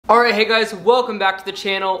Alright, hey guys, welcome back to the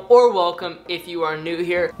channel, or welcome if you are new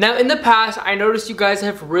here. Now in the past, I noticed you guys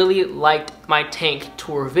have really liked my tank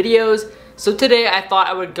tour videos, so today I thought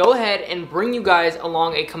I would go ahead and bring you guys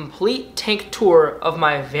along a complete tank tour of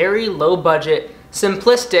my very low budget,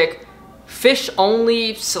 simplistic, fish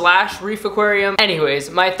only / reef aquarium. Anyways,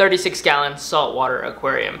 my 36-gallon saltwater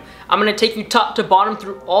aquarium. I'm gonna take you top to bottom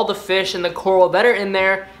through all the fish and the coral that are in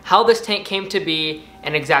there, how this tank came to be,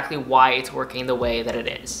 and exactly why it's working the way that it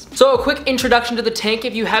is. So a quick introduction to the tank.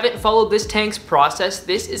 If you haven't followed this tank's process,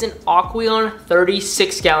 this is an AQUARIUM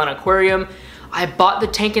 36-gallon aquarium. I bought the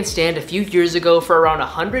tank and stand a few years ago for around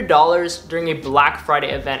 $100 during a Black Friday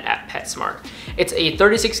event at PETSMART. It's a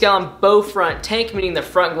 36-gallon bow front tank, meaning the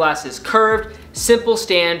front glass is curved, simple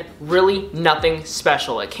stand, really nothing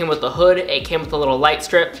special. It came with the hood, it came with a little light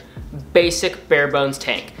strip, basic bare bones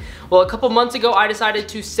tank. Well, a couple months ago, I decided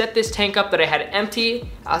to set this tank up that I had empty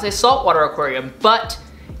as a saltwater aquarium, but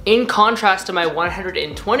in contrast to my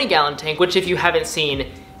 120-gallon tank, which if you haven't seen,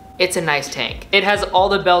 it's a nice tank. It has all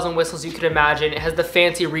the bells and whistles you could imagine. It has the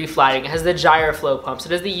fancy reef lighting, it has the gyro flow pumps,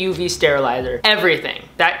 it has the UV sterilizer, everything.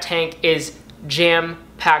 That tank is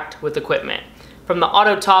jam-packed with equipment. From the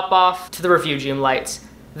auto top off to the refugium lights.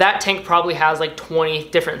 That tank probably has like 20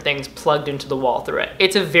 different things plugged into the wall through it.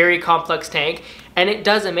 It's a very complex tank and it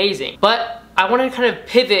does amazing. But I wanted to kind of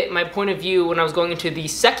pivot my point of view when I was going into the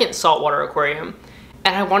second saltwater aquarium,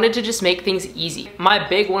 and I wanted to just make things easy. My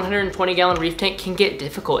big 120-gallon reef tank can get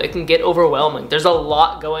difficult. It can get overwhelming. There's a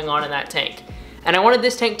lot going on in that tank. And I wanted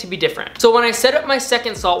this tank to be different. So when I set up my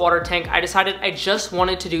second saltwater tank, I decided I just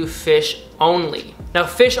wanted to do fish only. Now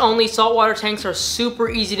fish only saltwater tanks are super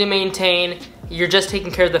easy to maintain. You're just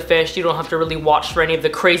taking care of the fish. You don't have to really watch for any of the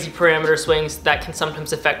crazy parameter swings that can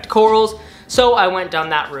sometimes affect corals. So I went down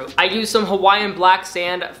that route. I used some Hawaiian black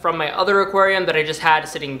sand from my other aquarium that I just had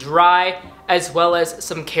sitting dry, as well as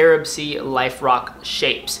some Carib Sea life rock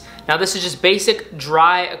shapes. Now this is just basic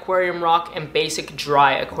dry aquarium rock and basic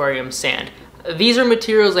dry aquarium sand. These are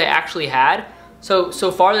materials I actually had. So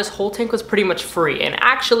far this whole tank was pretty much free. And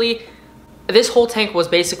actually, this whole tank was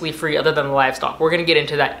basically free other than the livestock. We're gonna get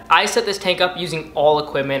into that. I set this tank up using all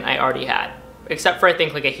equipment I already had, except for I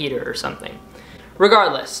think like a heater or something.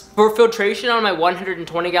 Regardless, for filtration on my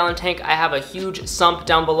 120-gallon tank, I have a huge sump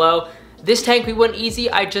down below. This tank we went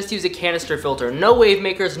easy. I just use a canister filter. No wave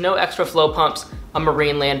makers, no extra flow pumps, a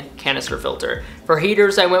Marineland canister filter. For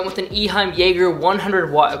heaters, I went with an Eheim Jaeger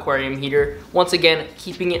 100-watt aquarium heater. Once again,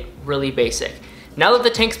 keeping it really basic. Now that the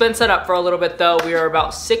tank's been set up for a little bit though, we are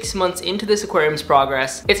about 6 months into this aquarium's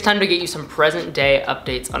progress. It's time to get you some present day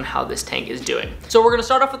updates on how this tank is doing. So we're gonna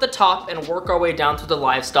start off at the top and work our way down through the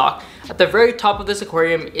livestock. At the very top of this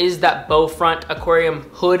aquarium is that bow front aquarium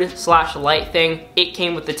hood / light thing. It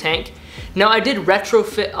came with the tank. Now I did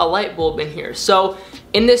retrofit a light bulb in here. So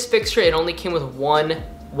in this fixture, it only came with one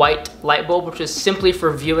white light bulb, which is simply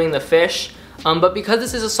for viewing the fish. But because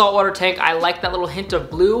this is a saltwater tank, I like that little hint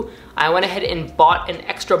of blue. I went ahead and bought an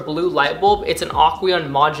extra blue light bulb. It's an AQUARIUM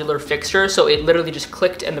modular fixture, so it literally just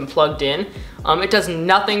clicked and then plugged in. It does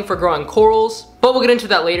nothing for growing corals, but we'll get into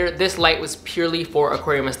that later. This light was purely for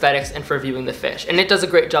aquarium aesthetics and for viewing the fish, and it does a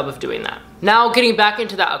great job of doing that. Now, getting back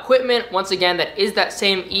into that equipment, once again, that is that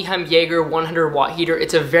same Eheim Jaeger 100-watt heater.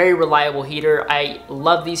 It's a very reliable heater. I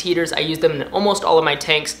love these heaters. I use them in almost all of my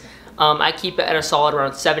tanks. I keep it at a solid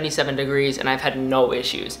around 77 degrees and I've had no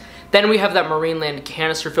issues. Then we have that Marineland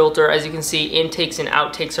canister filter. As you can see, intakes and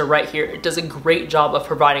outtakes are right here. It does a great job of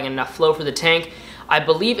providing enough flow for the tank. I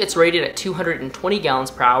believe it's rated at 220 gallons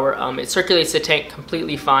per hour. It circulates the tank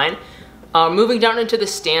completely fine. Moving down into the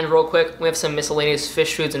stand real quick, we have some miscellaneous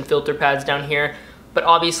fish foods and filter pads down here. But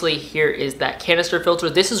obviously here is that canister filter.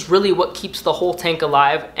 This is really what keeps the whole tank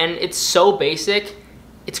alive, and it's so basic.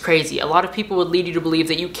 It's crazy. A lot of people would lead you to believe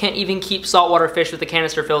that you can't even keep saltwater fish with a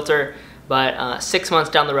canister filter, but 6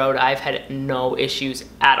 months down the road, I've had no issues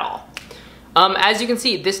at all. As you can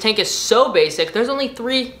see, this tank is so basic. There's only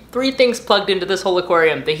three things plugged into this whole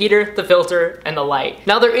aquarium: the heater, the filter, and the light.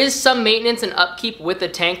 Now there is some maintenance and upkeep with the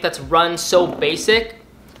tank that's run so basic.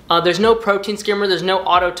 There's no protein skimmer, there's no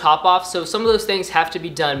auto top off, so some of those things have to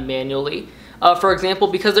be done manually. For example,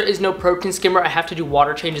 because there is no protein skimmer, I have to do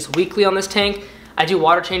water changes weekly on this tank. I do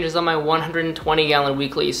water changes on my 120-gallon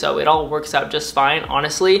weekly, so it all works out just fine,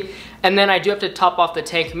 honestly. And then I do have to top off the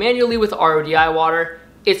tank manually with RODI water.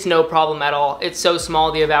 It's no problem at all. It's so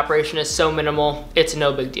small, the evaporation is so minimal, it's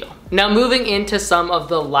no big deal. Now moving into some of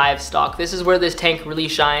the livestock. This is where this tank really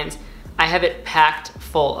shines. I have it packed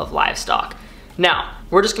full of livestock. Now,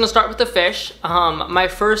 we're just gonna start with the fish. My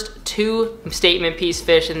first two statement piece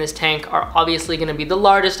fish in this tank are obviously gonna be the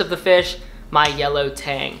largest of the fish, my yellow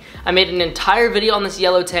tang. I made an entire video on this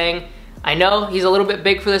yellow tang. I know he's a little bit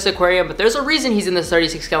big for this aquarium, but there's a reason he's in this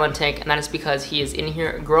 36-gallon tank, and that is because he is in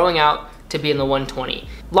here growing out to be in the 120.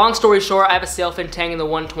 Long story short, I have a sailfin tang in the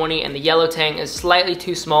 120, and the yellow tang is slightly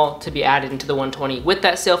too small to be added into the 120. With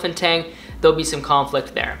that sailfin tang, there'll be some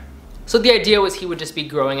conflict there. So the idea was he would just be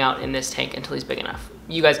growing out in this tank until he's big enough.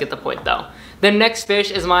 You guys get the point though. The next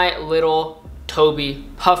fish is my little Toby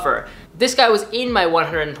puffer. This guy was in my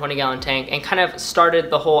 120-gallon tank and kind of started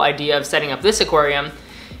the whole idea of setting up this aquarium,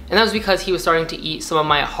 and that was because he was starting to eat some of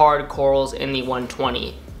my hard corals in the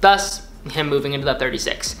 120, thus him moving into the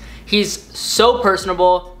 36. He's so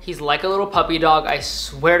personable. He's like a little puppy dog, I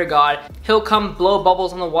swear to God. He'll come blow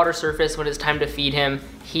bubbles on the water surface when it's time to feed him.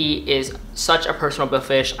 He is such a personable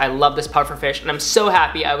fish. I love this puffer fish, and I'm so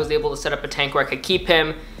happy I was able to set up a tank where I could keep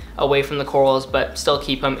him away from the corals, but still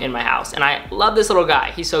keep him in my house. And I love this little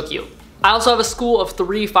guy. He's so cute. I also have a school of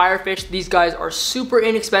 3 firefish. These guys are super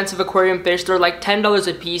inexpensive aquarium fish. They're like $10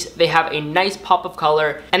 a piece. They have a nice pop of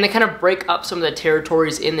color, and they kind of break up some of the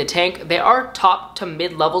territories in the tank. They are top to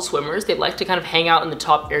mid-level swimmers. They like to kind of hang out in the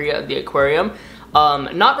top area of the aquarium.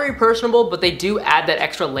 Not very personable, but they do add that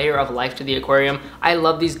extra layer of life to the aquarium. I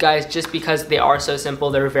love these guys just because they are so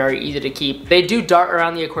simple. They're very easy to keep. They do dart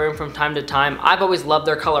around the aquarium from time to time. I've always loved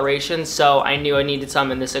their coloration, so I knew I needed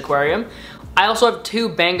some in this aquarium. I also have 2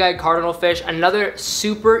 Banggai cardinal fish, another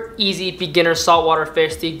super easy beginner saltwater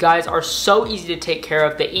fish. These guys are so easy to take care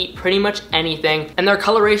of. They eat pretty much anything, and their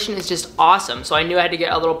coloration is just awesome. So I knew I had to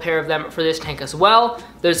get a little pair of them for this tank as well.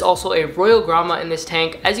 There's also a Royal Grama in this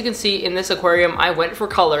tank. As you can see in this aquarium, I went for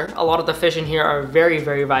color. A lot of the fish in here are very,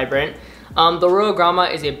 very vibrant. The Royal Grama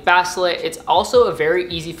is a basslet. It's also a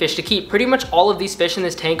very easy fish to keep. Pretty much all of these fish in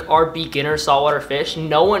this tank are beginner saltwater fish.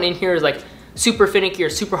 No one in here is like super finicky or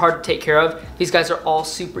super hard to take care of. These guys are all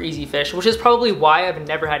super easy fish, which is probably why I've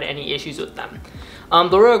never had any issues with them.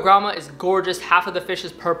 The Royal Grama is gorgeous. Half of the fish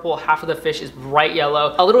is purple, half of the fish is bright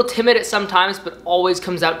yellow. A little timid at some times, but always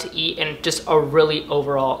comes out to eat, and just a really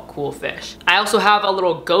overall cool fish. I also have a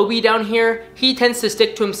little goby down here. He tends to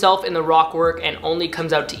stick to himself in the rock work and only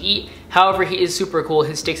comes out to eat. However, he is super cool.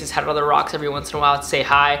 He sticks his head out of the rocks every once in a while to say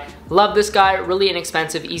hi. Love this guy, really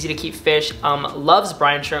inexpensive, easy to keep fish. Loves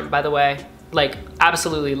brine shrimp, by the way. Like,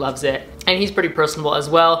 absolutely loves it. And he's pretty personable as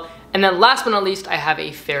well. And then last but not least, I have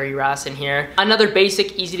a fairy wrasse in here. Another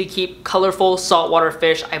basic, easy to keep, colorful saltwater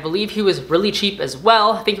fish. I believe he was really cheap as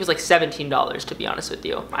well. I think he was like $17, to be honest with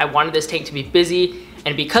you. I wanted this tank to be busy,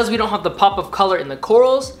 and because we don't have the pop of color in the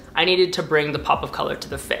corals, I needed to bring the pop of color to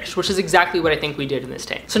the fish, which is exactly what I think we did in this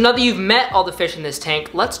tank. So now that you've met all the fish in this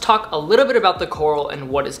tank, let's talk a little bit about the coral and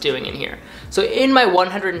what it's doing in here. So in my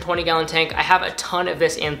 120-gallon tank, I have a ton of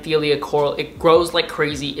this Anthelia coral. It grows like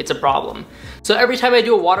crazy. It's a problem. So every time I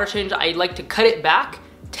do a water change, I like to cut it back,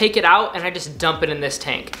 take it out, and I just dump it in this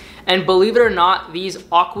tank. And believe it or not, these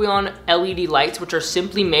AQUARIUM LED lights, which are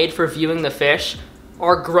simply made for viewing the fish,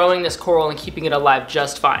 are growing this coral and keeping it alive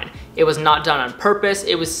just fine. It was not done on purpose.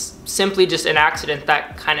 It was simply just an accident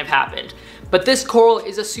that kind of happened. But this coral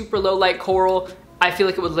is a super low light coral. I feel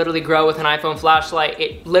like it would literally grow with an iPhone flashlight.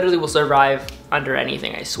 It literally will survive under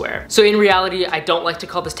anything, I swear. So in reality, I don't like to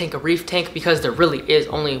call this tank a reef tank because there really is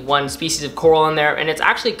only one species of coral in there, and it's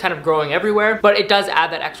actually kind of growing everywhere, but it does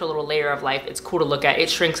add that extra little layer of life. It's cool to look at. It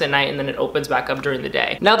shrinks at night and then it opens back up during the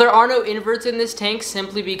day. Now, there are no inverts in this tank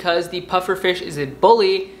simply because the pufferfish is a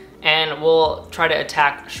bully and will try to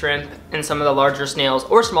attack shrimp and some of the larger snails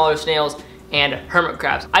or smaller snails and hermit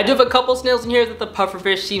crabs. I do have a couple snails in here that the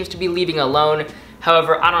pufferfish seems to be leaving alone.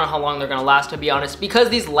 However, I don't know how long they're gonna last, to be honest. Because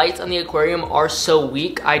these lights on the aquarium are so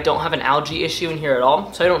weak, I don't have an algae issue in here at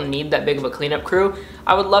all, so I don't need that big of a cleanup crew.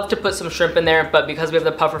 I would love to put some shrimp in there, but because we have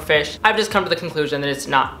the pufferfish, I've just come to the conclusion that it's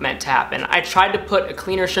not meant to happen. I tried to put a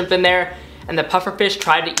cleaner shrimp in there, and the pufferfish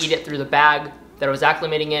tried to eat it through the bag that it was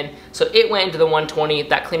acclimating in, so it went into the 120.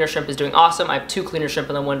 That cleaner shrimp is doing awesome. I have 2 cleaner shrimp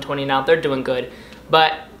in the 120 now. They're doing good,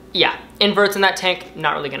 but yeah, inverts in that tank,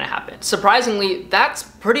 not really gonna happen. Surprisingly, that's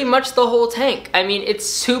pretty much the whole tank. I mean, it's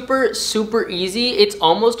super, super easy. It's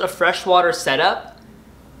almost a freshwater setup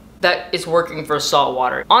that is working for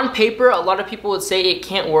saltwater. On paper, a lot of people would say it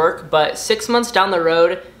can't work, but 6 months down the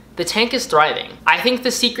road, the tank is thriving. I think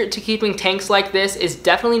the secret to keeping tanks like this is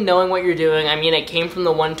definitely knowing what you're doing. I mean, I came from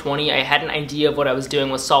the 120. I had an idea of what I was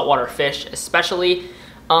doing with saltwater fish, especially,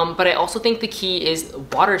 but I also think the key is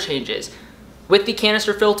water changes. With the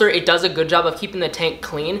canister filter, it does a good job of keeping the tank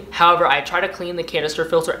clean. However, I try to clean the canister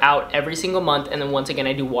filter out every single month, and then once again,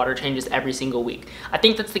 I do water changes every single week. I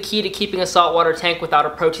think that's the key to keeping a saltwater tank without a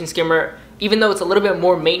protein skimmer. Even though it's a little bit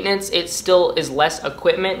more maintenance, it still is less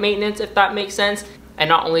equipment maintenance, if that makes sense. And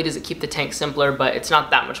not only does it keep the tank simpler, but it's not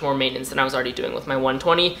that much more maintenance than I was already doing with my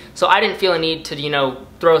 120. So I didn't feel a need to, you know,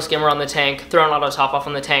 throw a skimmer on the tank, throw an auto top off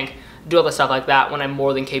on the tank, do all the stuff like that when I'm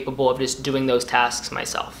more than capable of just doing those tasks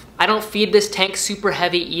myself. I don't feed this tank super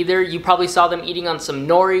heavy either. You probably saw them eating on some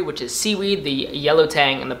nori, which is seaweed. The yellow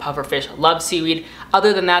tang and the pufferfish love seaweed.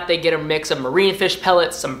 Other than that, they get a mix of marine fish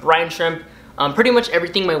pellets, some brine shrimp, pretty much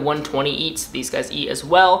everything my 120 eats, these guys eat as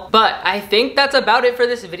well. But I think that's about it for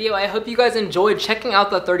this video. I hope you guys enjoyed checking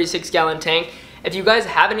out the 36-gallon tank. If you guys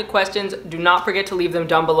have any questions, do not forget to leave them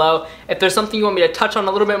down below. If there's something you want me to touch on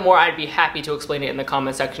a little bit more, I'd be happy to explain it in the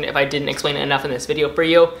comment section if I didn't explain it enough in this video for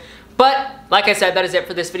you. But like I said, that is it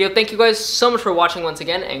for this video. Thank you guys so much for watching once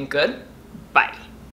again, and goodbye.